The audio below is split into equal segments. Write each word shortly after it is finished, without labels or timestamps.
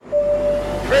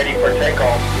Ready for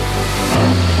takeoff.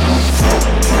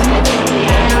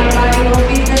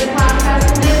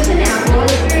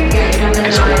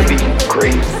 It's going to be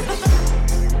great.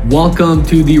 Welcome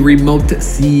to the Remote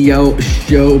CEO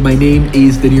Show. My name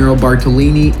is Danilo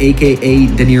Bartolini, aka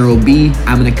Danilo B.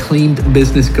 I'm an acclaimed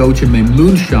business coach, and my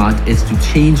moonshot is to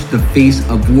change the face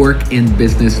of work and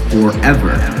business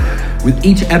forever. With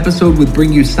each episode, we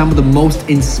bring you some of the most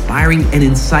inspiring and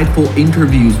insightful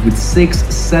interviews with 6,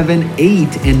 7,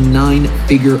 8, and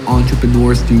 9-figure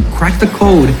entrepreneurs to crack the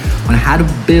code on how to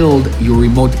build your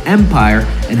remote empire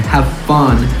and have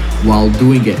fun while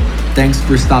doing it. Thanks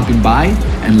for stopping by,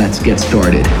 and let's get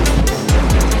started.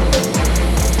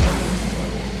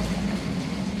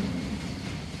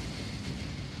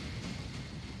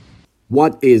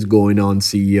 What is going on,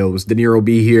 CEOs? Danilo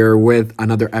B here with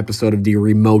another episode of the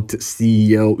Remote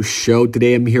CEO Show.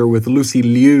 Today I'm here with Lucy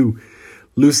Liu.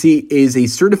 Lucy is a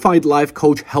certified life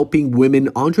coach helping women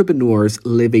entrepreneurs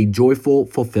live a joyful,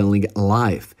 fulfilling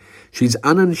life. She's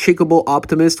an unshakable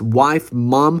optimist, wife,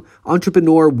 mom,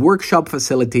 entrepreneur, workshop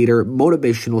facilitator,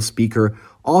 motivational speaker,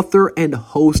 author, and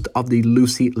host of the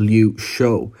Lucy Liu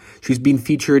Show. She's been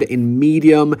featured in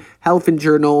Medium, Health and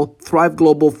Journal, Thrive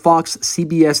Global, Fox,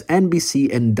 CBS, NBC,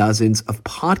 and dozens of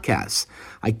podcasts.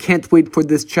 I can't wait for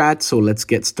this chat, so let's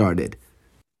get started.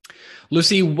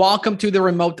 Lucy, welcome to the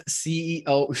Remote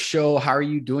CEO Show. How are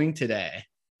you doing today?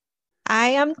 I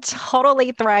am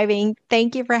totally thriving.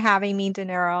 Thank you for having me,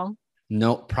 Danilo.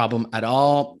 No problem at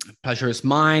all. Pleasure is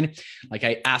mine. Like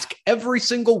I ask every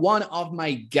single one of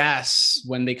my guests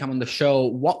when they come on the show,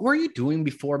 what were you doing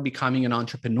before becoming an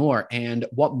entrepreneur, and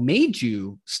what made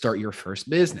you start your first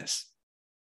business?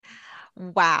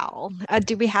 Wow.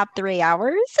 Do we have 3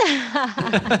 hours?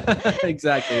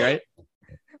 Exactly, right?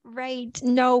 Right.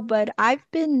 No, but I've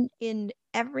been in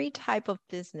every type of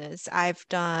business. I've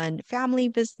done family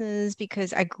business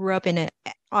because I grew up in an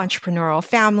entrepreneurial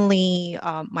family.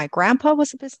 My grandpa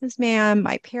was a businessman.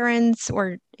 My parents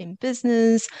were in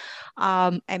business.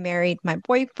 I married my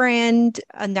boyfriend,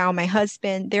 now my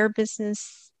husband, their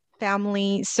business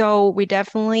family. So we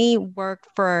definitely worked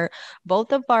for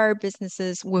both of our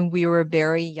businesses when we were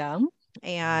very young.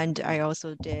 And I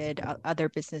also did other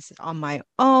businesses on my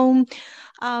own.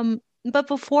 But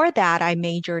before that, I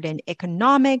majored in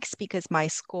economics because my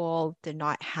school did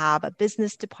not have a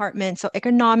business department. So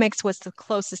economics was the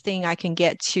closest thing I can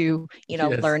get to,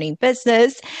 Yes. learning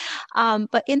business.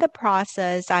 But in the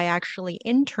process, I actually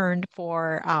interned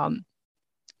for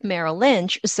Merrill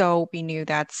Lynch. So we knew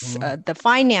that's the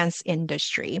finance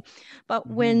industry. But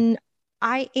when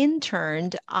I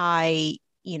interned, my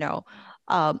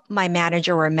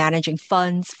manager were managing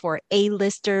funds for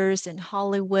A-listers in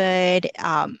Hollywood.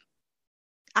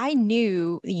 I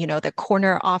knew, the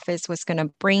corner office was going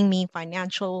to bring me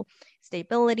financial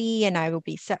stability and I will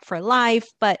be set for life.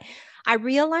 But I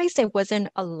realized I wasn't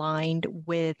aligned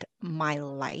with my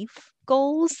life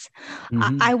goals.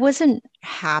 I wasn't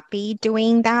happy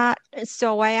doing that.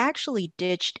 So I actually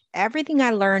ditched everything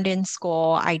I learned in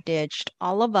school. I ditched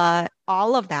all of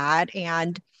that.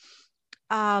 And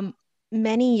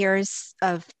many years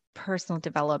of personal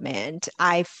development,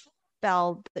 I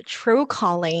felt the true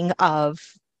calling of,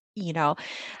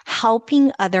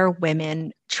 helping other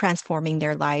women transforming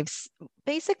their lives.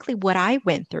 Basically, what I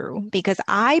went through, because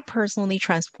I personally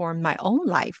transformed my own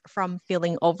life from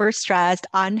feeling overstressed,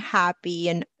 unhappy,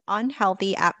 and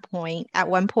unhealthy at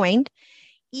one point,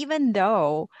 even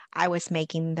though I was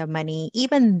making the money,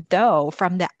 even though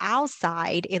from the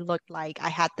outside it looked like I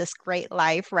had this great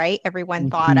life, right? Everyone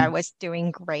thought I was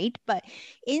doing great, but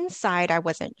inside I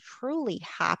wasn't truly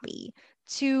happy.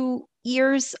 2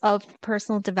 years of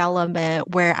personal development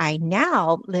where I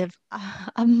now live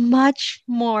a much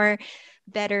more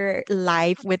better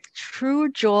life with true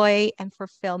joy and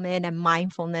fulfillment and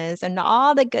mindfulness and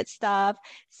all the good stuff.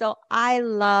 So I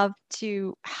love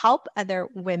to help other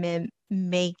women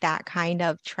make that kind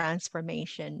of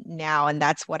transformation now. And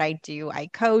that's what I do. I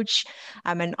coach,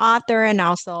 I'm an author, and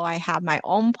also I have my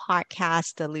own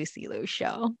podcast, The Lucy Liu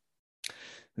Show.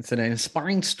 It's an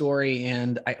inspiring story.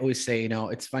 And I always say,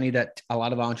 it's funny that a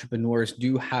lot of entrepreneurs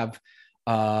do have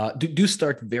do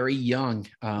start very young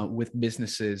with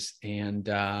businesses, and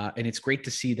it's great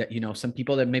to see that some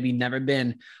people that maybe never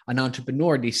been an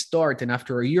entrepreneur, they start, and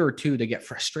after a year or two they get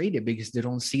frustrated because they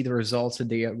don't see the results that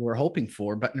they were hoping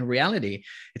for. But in reality,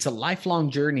 it's a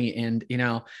lifelong journey, and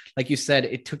like you said,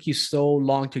 it took you so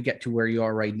long to get to where you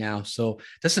are right now. So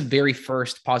that's the very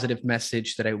first positive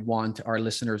message that I want our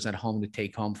listeners at home to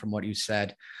take home from what you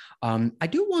said. I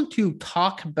do want to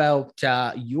talk about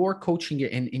your coaching,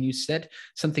 and you said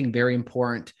something very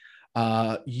important.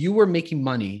 You were making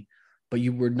money, but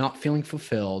you were not feeling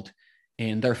fulfilled,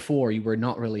 and therefore you were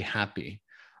not really happy.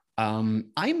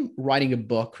 I'm writing a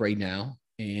book right now,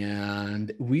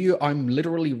 and I'm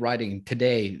literally writing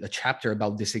today a chapter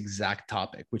about this exact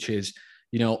topic, which is,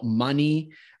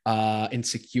 money,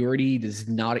 insecurity does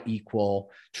not equal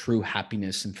true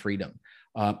happiness and freedom.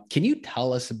 Can you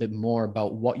tell us a bit more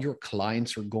about what your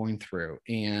clients are going through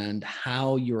and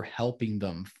how you're helping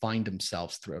them find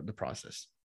themselves throughout the process?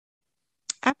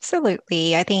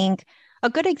 Absolutely. I think a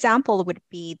good example would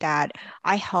be that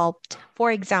I helped,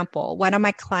 for example, one of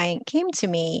my client came to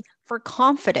me for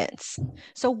confidence.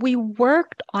 So we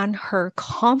worked on her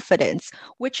confidence,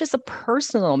 which is a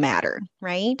personal matter,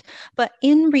 right? But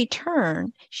in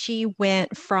return, she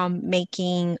went from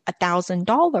making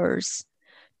 $1,000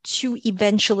 to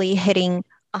eventually hitting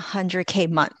 100K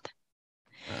month.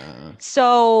 Uh,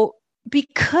 So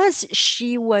because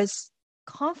she was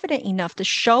confident enough to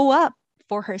show up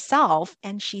for herself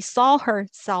and she saw her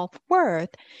self-worth,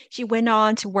 she went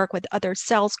on to work with other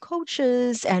sales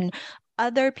coaches and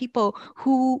other people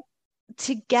who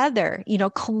together,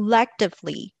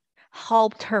 collectively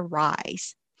helped her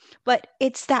rise. But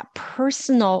it's that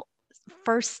personal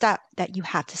first step that you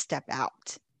have to step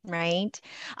out, right?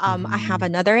 I have mhm,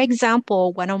 another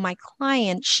example. One of my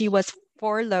clients, she was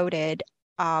furloughed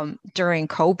during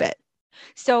COVID.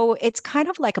 So it's kind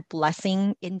of like a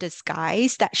blessing in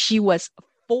disguise that she was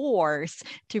forced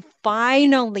to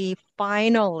finally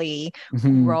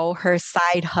mhm, grow her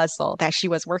side hustle that she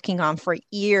was working on for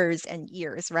years and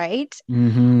years, right?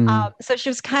 mhm, So she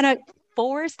was kind of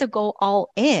forced to go all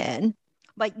in,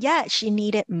 but yet she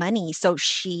needed money. So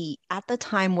she, at the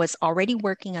time, was already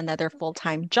working another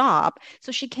full-time job.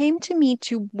 So she came to me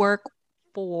to work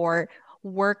for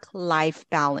work-life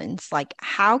balance. Like,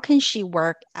 how can she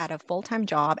work at a full-time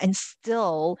job and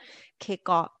still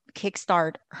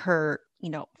kickstart her,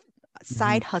 mhm,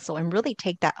 side hustle and really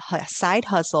take that side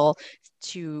hustle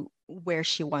to where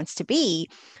she wants to be.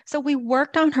 So we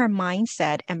worked on her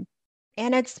mindset and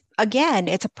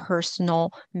it's a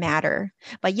personal matter.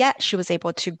 But yet she was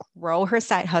able to grow her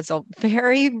side hustle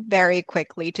very, very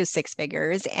quickly to six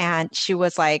figures. And she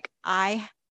was like, I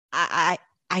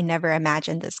I never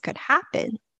imagined this could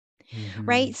happen.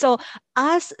 Right. mhm. So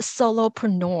us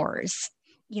solopreneurs,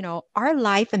 our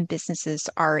life and businesses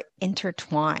are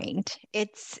intertwined.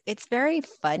 It's very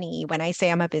funny when I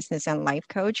say I'm a business and life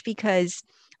coach because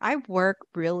I work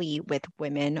really with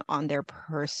women on their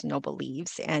personal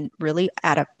beliefs and really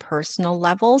at a personal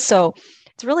level. So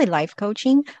it's really life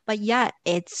coaching, but yet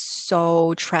it's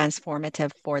so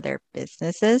transformative for their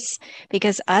businesses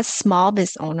because as small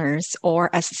business owners or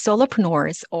as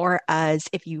solopreneurs or as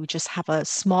if you just have a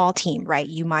small team, right?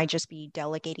 You might just be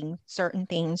delegating certain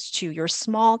things to your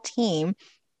small team.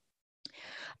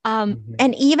 Mhm.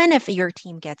 And even if your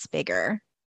team gets bigger,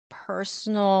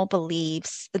 personal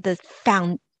beliefs,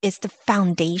 is the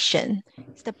foundation,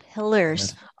 it's the pillars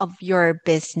Yes. of your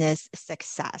business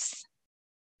success.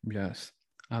 Yes,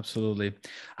 absolutely.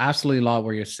 I absolutely love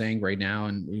what you're saying right now.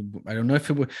 And I don't know if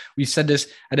we said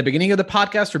this at the beginning of the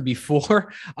podcast or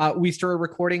before we started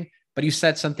recording, but you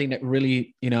said something that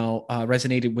really,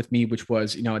 resonated with me, which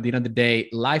was, at the end of the day,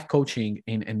 life coaching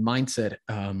and mindset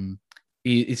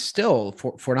is still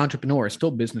for an entrepreneur, it's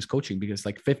still business coaching because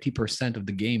like 50% of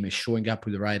the game is showing up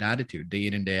with the right attitude day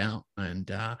in and day out. And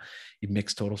it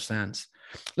makes total sense.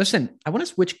 Listen, I want to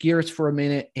switch gears for a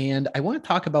minute and I want to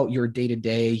talk about your day to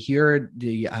day here at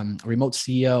the Remote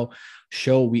CEO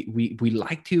show. We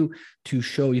like to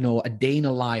show a day in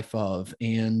the life of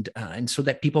and so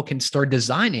that people can start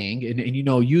designing and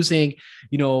using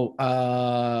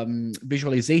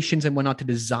visualizations and whatnot to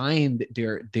design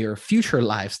their future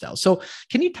lifestyle. So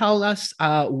can you tell us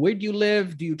where do you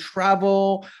live? Do you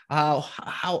travel?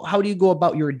 How do you go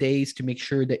about your days to make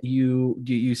sure that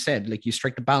you said like you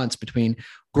strike the balance between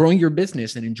growing your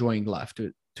business and enjoying life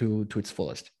to its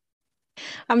fullest?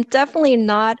 I'm definitely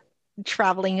not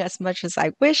traveling as much as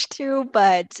I wish to,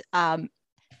 but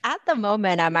at the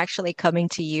moment, I'm actually coming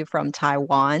to you from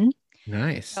Taiwan.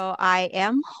 Nice. So I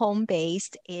am home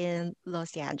based in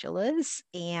Los Angeles,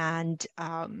 and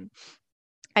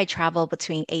I travel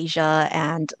between Asia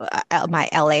and my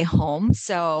LA home.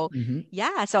 So Mm-hmm.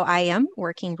 yeah, so I am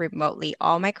working remotely.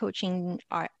 All my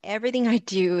everything I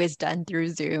do is done through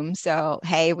Zoom. So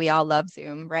hey, we all love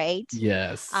Zoom, right?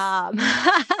 Yes. Um,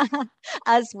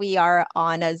 as we are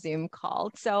on a Zoom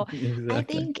call. So I Exactly.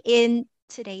 think in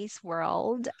today's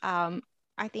world,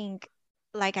 I think,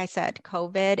 like I said,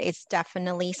 COVID is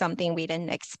definitely something we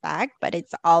didn't expect, but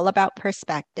it's all about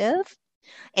perspective.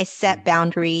 It set Mhm.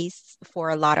 boundaries for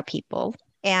a lot of people.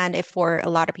 And if for a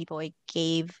lot of people, it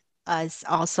gave us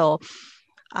also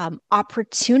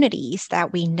opportunities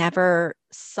that we never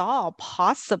saw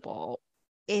possible.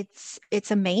 It's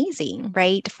amazing,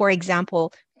 right? For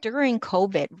example, during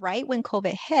COVID, right when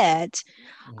COVID hit,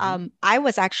 Mhm. I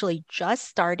was actually just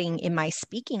starting in my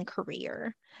speaking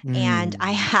career. And Mm.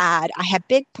 I had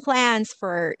big plans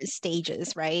for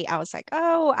stages, right? I was like,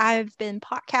 oh, I've been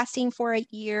podcasting for a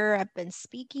year. I've been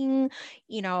speaking,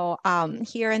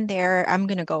 here and there. I'm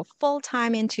gonna go full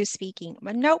time into speaking.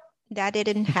 But nope, that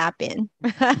didn't happen.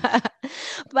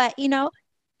 But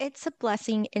it's a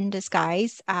blessing in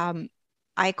disguise.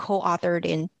 I co-authored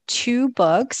in two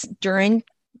books during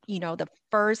the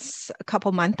first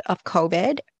couple months of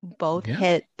COVID, both Yeah,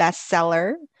 hit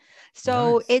bestseller.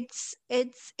 So nice.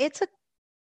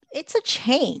 it's a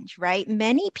change, right?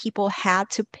 Many people had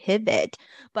to pivot,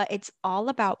 but it's all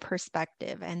about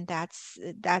perspective, and that's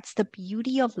the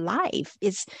beauty of life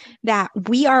is that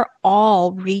we are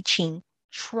all reaching,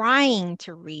 trying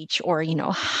to reach, or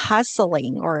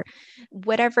hustling, or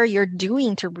whatever you're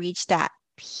doing to reach that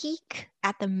peak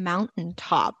at the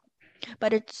mountaintop.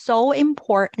 But it's so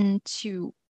important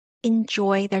to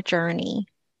enjoy the journey.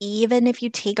 Even if you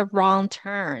take a wrong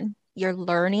turn, you're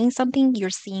learning something, you're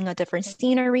seeing a different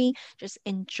scenery, just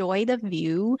enjoy the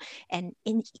view and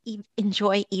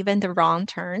enjoy even the wrong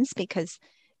turns because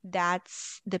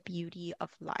that's the beauty of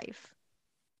life.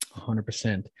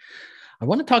 100%. I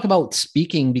want to talk about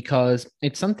speaking because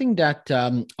it's something that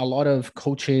a lot of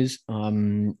coaches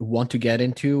want to get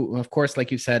into. Of course,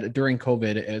 like you said, during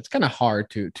COVID, it's kind of hard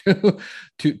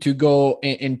to go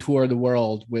and tour the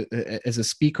world with as a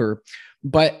speaker.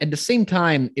 But at the same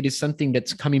time, it is something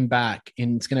that's coming back,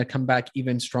 and it's going to come back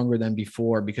even stronger than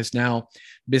before because now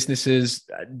businesses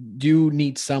do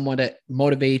need someone that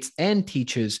motivates and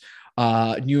teaches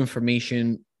new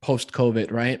information post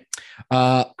COVID, right?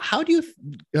 How do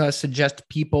you suggest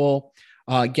people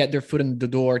get their foot in the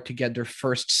door to get their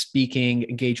first speaking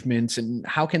engagements, and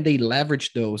how can they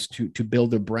leverage those to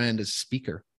build their brand as a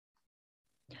speaker?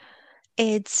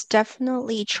 It's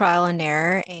definitely trial and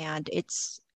error, and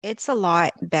it's a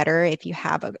lot better if you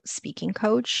have a speaking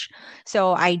coach.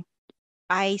 So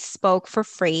I spoke for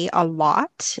free a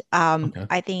lot. Okay.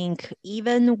 I think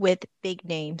even with big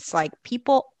names, like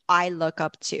people I look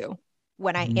up to,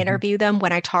 when I Hmm. interview them,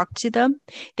 when I talk to them,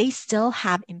 they still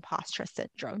have imposter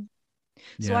syndrome.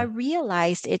 So I Yeah.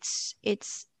 realized it's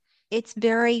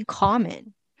very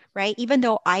common, right? Even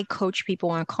though I coach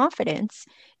people on confidence,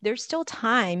 there's still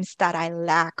times that I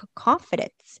lack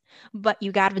confidence. But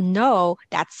you got to know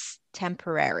that's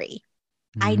temporary.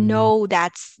 I Mm-hmm. know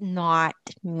that's not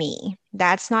me.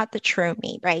 That's not the true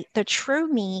me, right? The true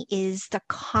me is the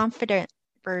confident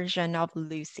version of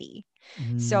Lucy.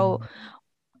 So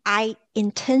I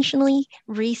intentionally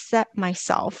reset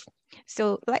myself.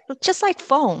 So, like just like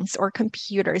phones or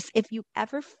computers, if you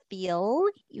ever feel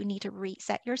you need to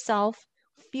reset yourself,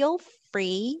 feel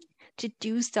free to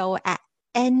do so at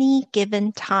any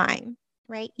given time,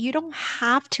 right? You don't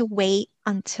have to wait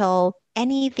until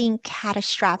anything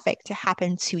catastrophic to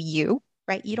happen to you,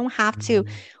 right? You don't have to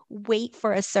Mm-hmm. wait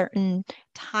for a certain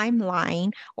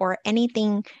timeline or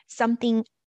anything, something,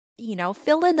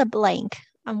 fill in the blank.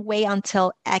 Wait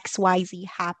until XYZ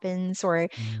happens or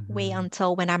wait Mm-hmm.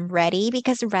 until when I'm ready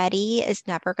because ready is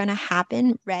never going to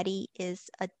happen. Ready is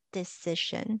a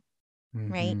decision,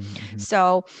 right? Mm-hmm.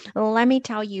 So let me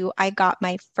tell you, I got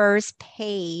my first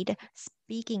paid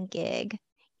speaking gig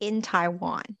in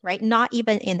Taiwan, right? Not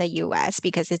even in the US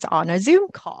because it's on a Zoom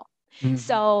call. Mm-hmm.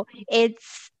 So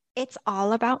it's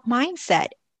all about mindset.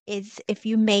 Is if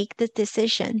you make the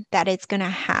decision that it's going to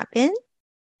happen,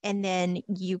 and then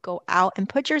you go out and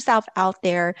put yourself out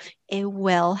there, it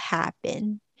will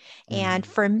happen. And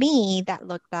for me, that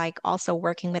looked like also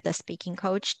working with a speaking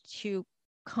coach to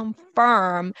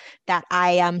confirm that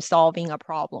I am solving a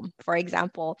problem. For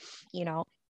example, you know,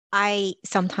 I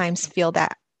sometimes feel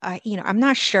that I'm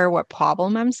not sure what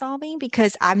problem I'm solving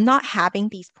because I'm not having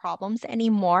these problems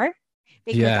anymore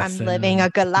because I'm Yes. living a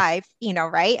good life,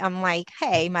 right? I'm like,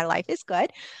 hey, my life is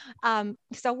good.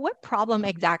 So what problem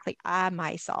exactly am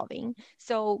I solving?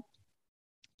 So,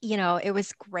 it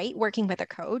was great working with a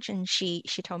coach and she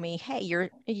told me, hey,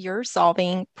 you're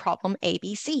solving problem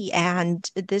ABC and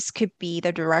this could be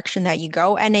the direction that you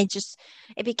go. And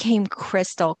it became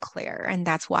crystal clear. And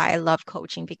that's why I love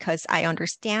coaching because I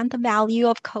understand the value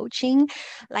of coaching.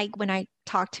 Like when I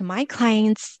talk to my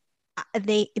clients,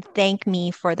 they thank me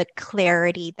for the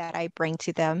clarity that I bring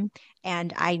to them.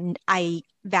 And I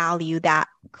value that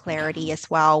clarity as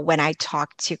well when I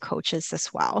talk to coaches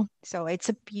as well. So it's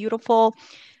a beautiful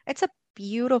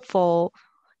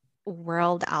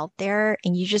world out there,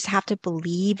 and you just have to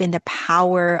believe in the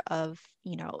power of,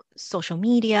 social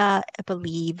media,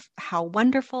 believe how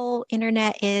wonderful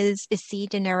internet is. See,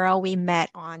 De Niro, we met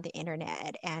on the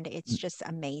internet, and it's just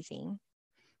amazing.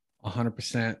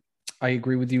 100%. I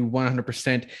agree with you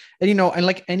 100%. And and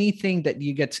like anything that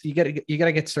you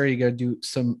gotta get started. You gotta do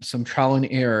some trial and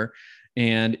error,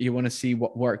 and you want to see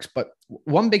what works. But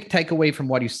one big takeaway from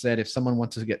what you said: if someone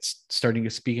wants to get starting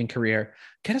a speaking career,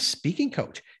 get a speaking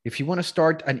coach. If you want to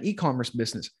start an e-commerce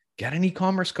business, get an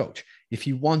e-commerce coach. If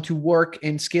you want to work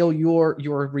and scale your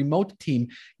remote team,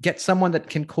 get someone that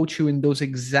can coach you in those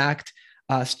exact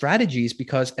strategies,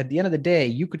 because at the end of the day,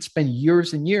 you could spend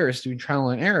years and years doing trial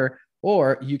and error,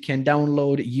 or you can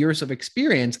download years of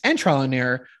experience and trial and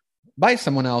error by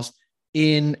someone else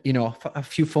in a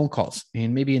few phone calls,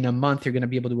 and maybe in a month you're going to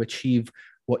be able to achieve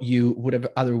what you would have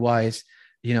otherwise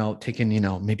taken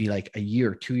maybe like a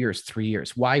year, 2 years, 3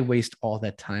 years. Why waste all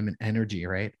that time and energy,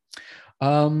 right?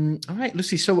 All right,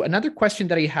 Lucy. So another question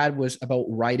that I had was about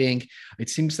writing. It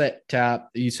seems that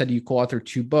you said you co-authored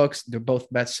 2 books. They're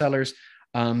both bestsellers.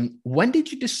 When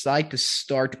did you decide to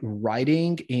start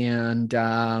writing, and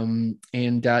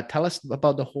tell us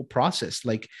about the whole process?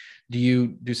 Like, do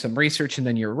you do some research and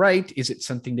then you write? Is it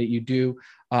something that you do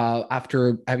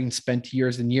after having spent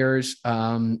years and years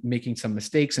making some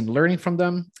mistakes and learning from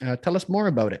them? Tell us more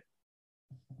about it.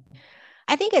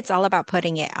 I think it's all about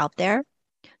putting it out there.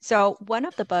 So one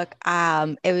of the book,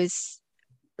 it was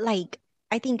like,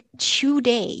 I think 2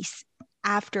 days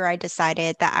after I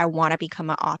decided that I want to become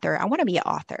an author, I want to be an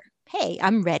author. Hey,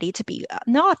 I'm ready to be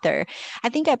an author. I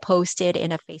think I posted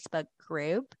in a Facebook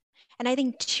group, and I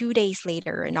think 2 days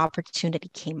later, an opportunity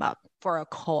came up for a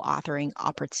co-authoring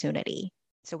opportunity.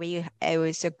 So it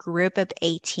was a group of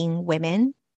 18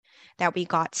 women that we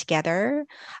got together.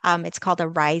 It's called the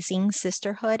Rising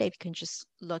Sisterhood. If you can just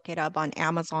look it up on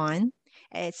Amazon.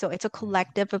 So it's a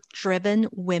collective of driven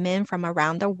women from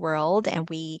around the world, and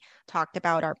we talked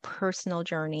about our personal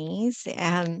journeys.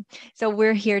 And so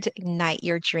we're here to ignite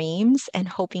your dreams and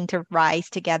hoping to rise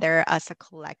together as a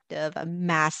collective, a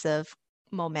massive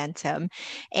momentum.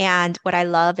 And what I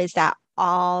love is that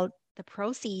all the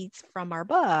proceeds from our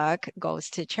book goes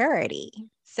to charity.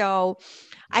 So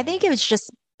I think it was just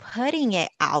putting it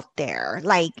out there.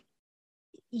 Like,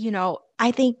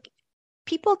 I think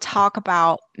people talk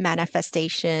about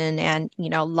manifestation and,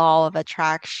 law of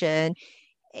attraction.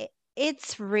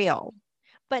 It's real,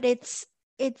 but it's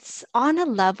on a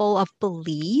level of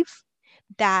belief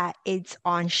that it's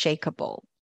unshakable.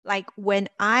 Like when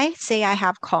I say I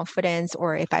have confidence,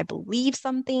 or if I believe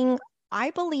something,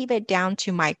 I believe it down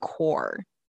to my core,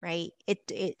 right?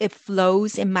 It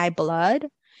flows in my blood.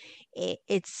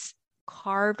 It's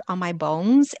carved on my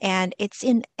bones, and it's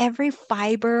in every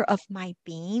fiber of my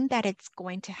being that it's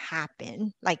going to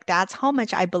happen. Like that's how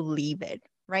much I believe it,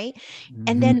 right?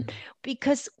 And then Mhm.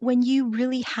 because when you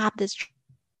really have this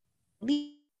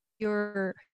belief,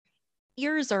 your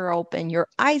ears are open, your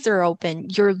eyes are open,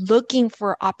 you're looking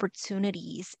for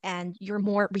opportunities, and you're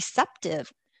more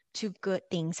receptive to good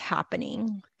things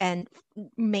happening and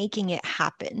making it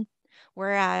happen.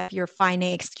 Whereas if you're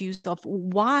finding excuse of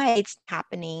why it's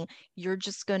happening, you're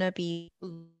just gonna be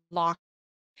locked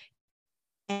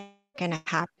and gonna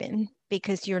happen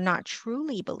because you're not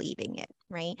truly believing it,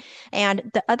 right? And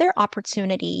the other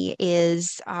opportunity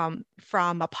is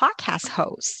from a podcast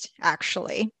host,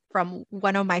 actually, from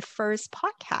one of my first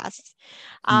podcasts.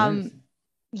 Um, Nice.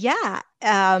 yeah,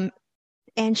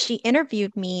 and she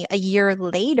interviewed me a year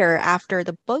later after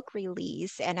the book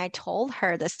release. And I told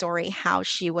her the story how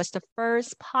she was the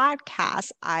first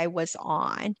podcast I was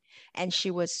on. And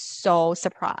she was so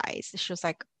surprised. She was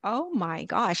like, "Oh my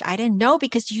gosh, I didn't know,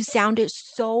 because you sounded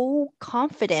so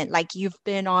confident, like you've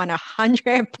been on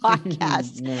 100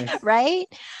 podcasts," Nice. right?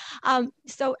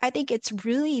 So I think it's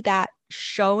really that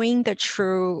showing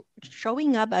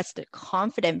up as the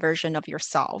confident version of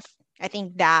yourself. I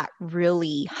think that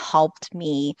really helped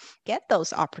me get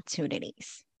those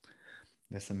opportunities.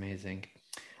 That's amazing.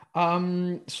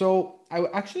 So I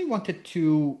actually wanted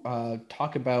to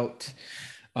talk about.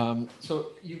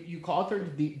 So you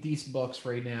co-authored these books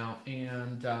right now,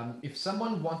 and if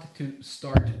someone wanted to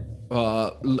start,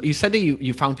 you said that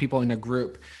you found people in a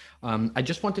group. I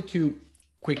just wanted to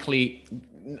quickly,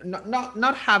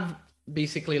 not have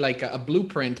basically like a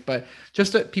blueprint, but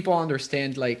just that people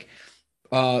understand, like,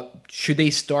 should they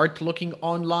start looking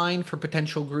online for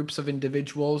potential groups of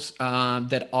individuals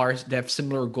that have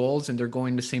similar goals and they're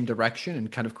going the same direction,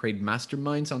 and kind of create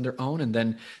masterminds on their own, and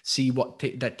then see what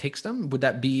that takes them? Would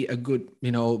that be a good,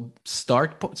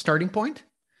 starting point?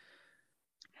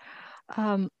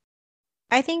 Um,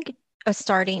 I think a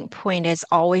starting point is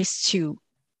always to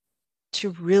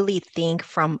really think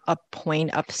from a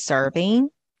point of serving.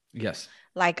 Yes.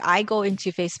 Like I go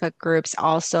into Facebook groups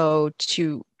also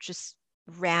to just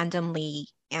randomly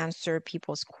answer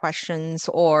people's questions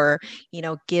or,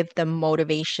 give them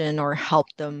motivation or help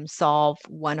them solve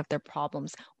one of their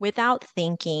problems without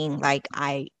thinking like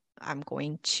I'm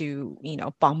going to,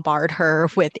 bombard her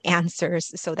with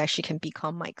answers so that she can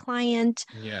become my client.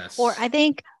 Or I Yes.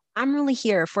 think I'm really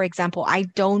here. For example, I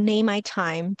donate my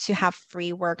time to have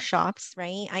free workshops,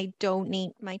 right? I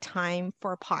donate my time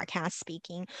for podcast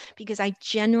speaking because I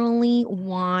genuinely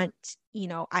want,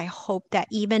 I hope that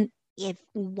even if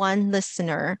one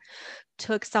listener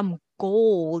took some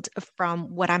gold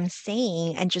from what I'm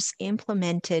saying and just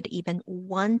implemented even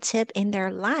one tip in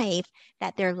their life,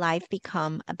 that their life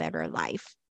become a better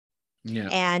life Yeah.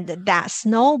 and that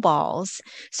snowballs.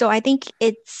 So I think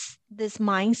it's this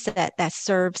mindset that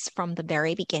serves from the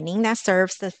very beginning, that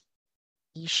serves the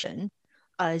foundation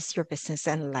as your business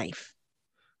and life.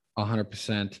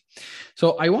 100%.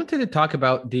 So I wanted to talk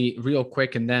about the real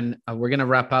quick, and then we're going to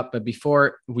wrap up. But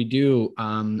before we do,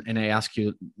 and I ask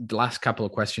you the last couple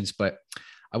of questions, but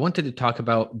I wanted to talk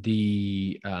about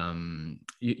the,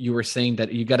 you were saying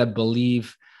that you got to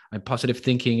believe in positive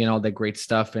thinking and all that great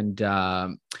stuff. And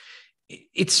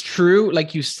it's true,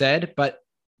 like you said, but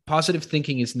positive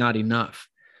thinking is not enough.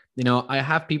 I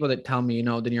have people that tell me,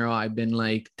 Danilo, I've been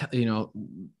like,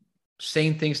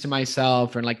 saying things to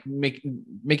myself and like making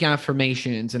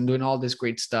affirmations and doing all this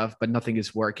great stuff, but nothing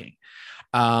is working.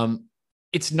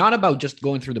 It's not about just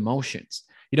going through the motions.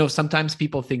 Sometimes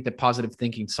people think that positive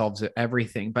thinking solves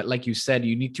everything, but like you said,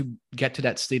 you need to get to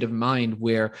that state of mind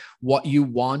where what you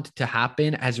want to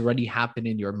happen has already happened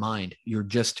in your mind. You're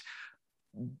just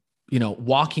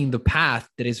walking the path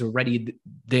that is already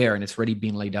there and it's already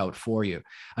being laid out for you.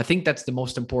 I think that's the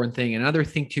most important thing. Another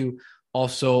thing to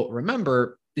also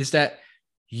remember is that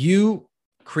you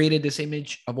created this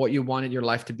image of what you wanted your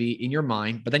life to be in your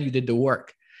mind, but then you did the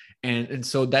work. And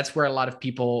so that's where a lot of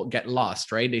people get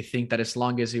lost, right? They think that as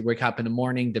long as they wake up in the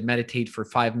morning, they meditate for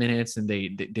 5 minutes and they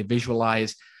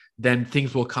visualize, then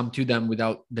things will come to them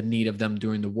without the need of them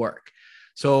doing the work.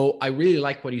 So I really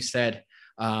like what you said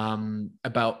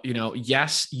about,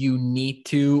 yes, you need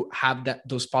to have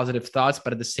those positive thoughts,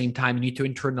 but at the same time, you need to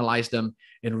internalize them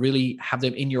and really have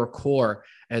them in your core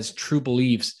as true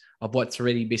beliefs of what's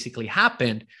already basically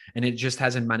happened. And it just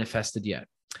hasn't manifested yet.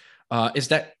 Is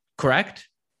that correct?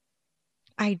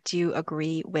 I do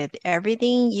agree with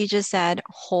everything you just said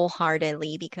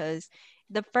wholeheartedly because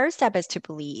the first step is to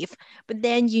believe, but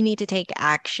then you need to take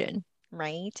action,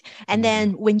 right? And Yeah.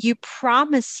 then when you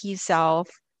promise yourself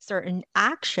certain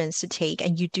actions to take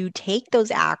and you do take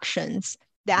those actions,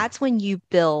 that's when you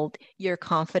build your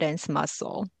confidence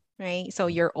muscle, right? So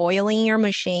you're oiling your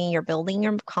machine, you're building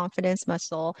your confidence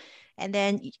muscle, and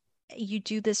then you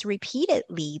do this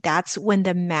repeatedly. That's when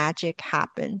the magic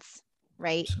happens,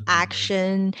 right? Absolutely.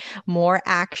 Action, more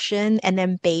action, and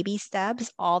then baby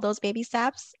steps. All those baby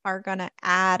steps are going to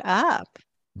add up.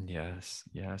 Yes,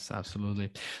 yes,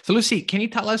 absolutely. So, Lucy, can you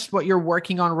tell us what you're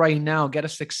working on right now? Get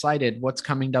us excited. What's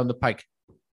coming down the pike?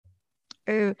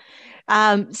 Ooh.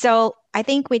 So I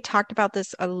think we talked about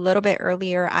this a little bit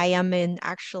earlier. I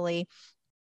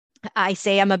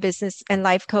say I'm a business and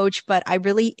life coach, but I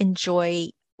really enjoy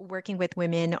working with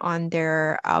women on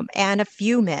their and a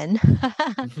few men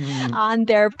on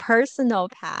their personal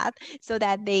path so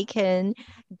that they can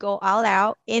go all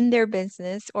out in their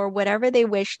business or whatever they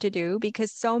wish to do.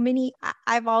 Because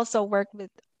I've also worked with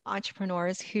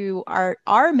entrepreneurs who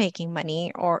are making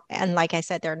money and like I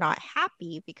said, they're not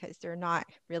happy because they're not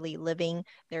really living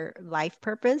their life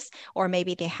purpose, or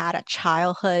maybe they had a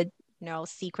childhood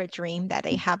secret dream that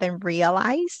they haven't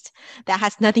realized that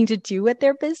has nothing to do with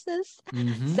their business.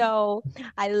 Mm-hmm. So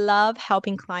I love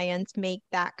helping clients make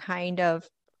that kind of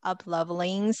up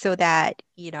leveling so that,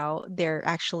 they're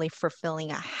actually fulfilling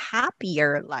a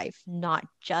happier life, not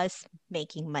just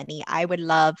making money. I would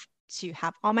love to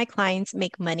have all my clients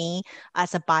make money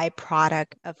as a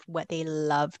byproduct of what they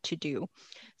love to do.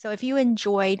 So if you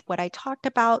enjoyed what I talked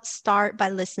about, start by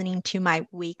listening to my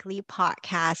weekly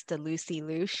podcast, The Lucy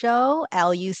Liu Show,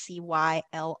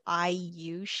 LucyLiu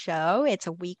Show. It's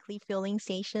a weekly fueling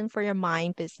station for your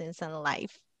mind, business, and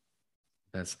life.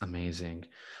 That's amazing.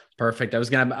 Perfect. I was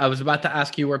about to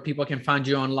ask you where people can find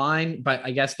you online, but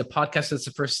I guess the podcast is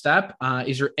the first step.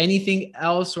 Is there anything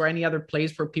else or any other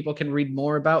place where people can read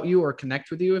more about you or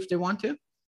connect with you if they want to?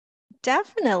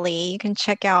 Definitely. You can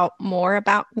check out more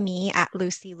about me at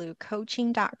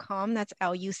lucyliucoaching.com. That's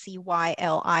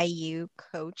LucyYliu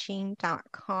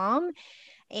coaching.com.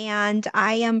 And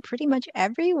I am pretty much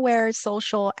everywhere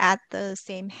social at the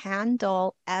same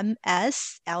handle,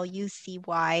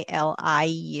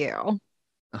 MSLucyYliu.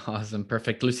 Awesome.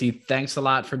 Perfect. Lucy, thanks a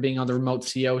lot for being on the Remote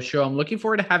CEO Show. I'm looking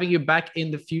forward to having you back in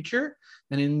the future.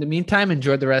 And in the meantime,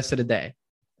 enjoy the rest of the day.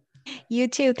 You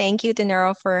too. Thank you, De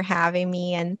Niro, for having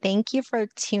me. And thank you for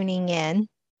tuning in.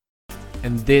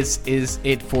 And this is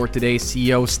it for today,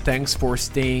 CEOs. Thanks for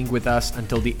staying with us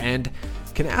until the end.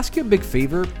 Can I ask you a big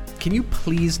favor? Can you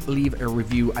please leave a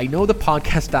review? I know the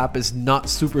podcast app is not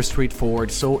super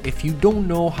straightforward, so if you don't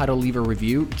know how to leave a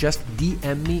review, just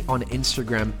DM me on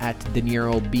Instagram at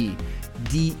DeNiroB,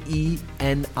 DENIEROB,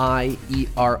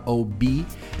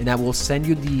 and I will send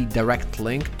you the direct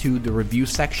link to the review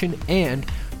section. And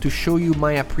to show you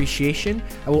my appreciation,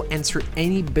 I will answer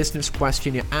any business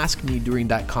question you ask me during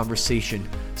that conversation.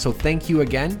 So thank you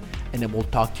again, and I will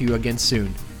talk to you again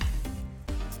soon.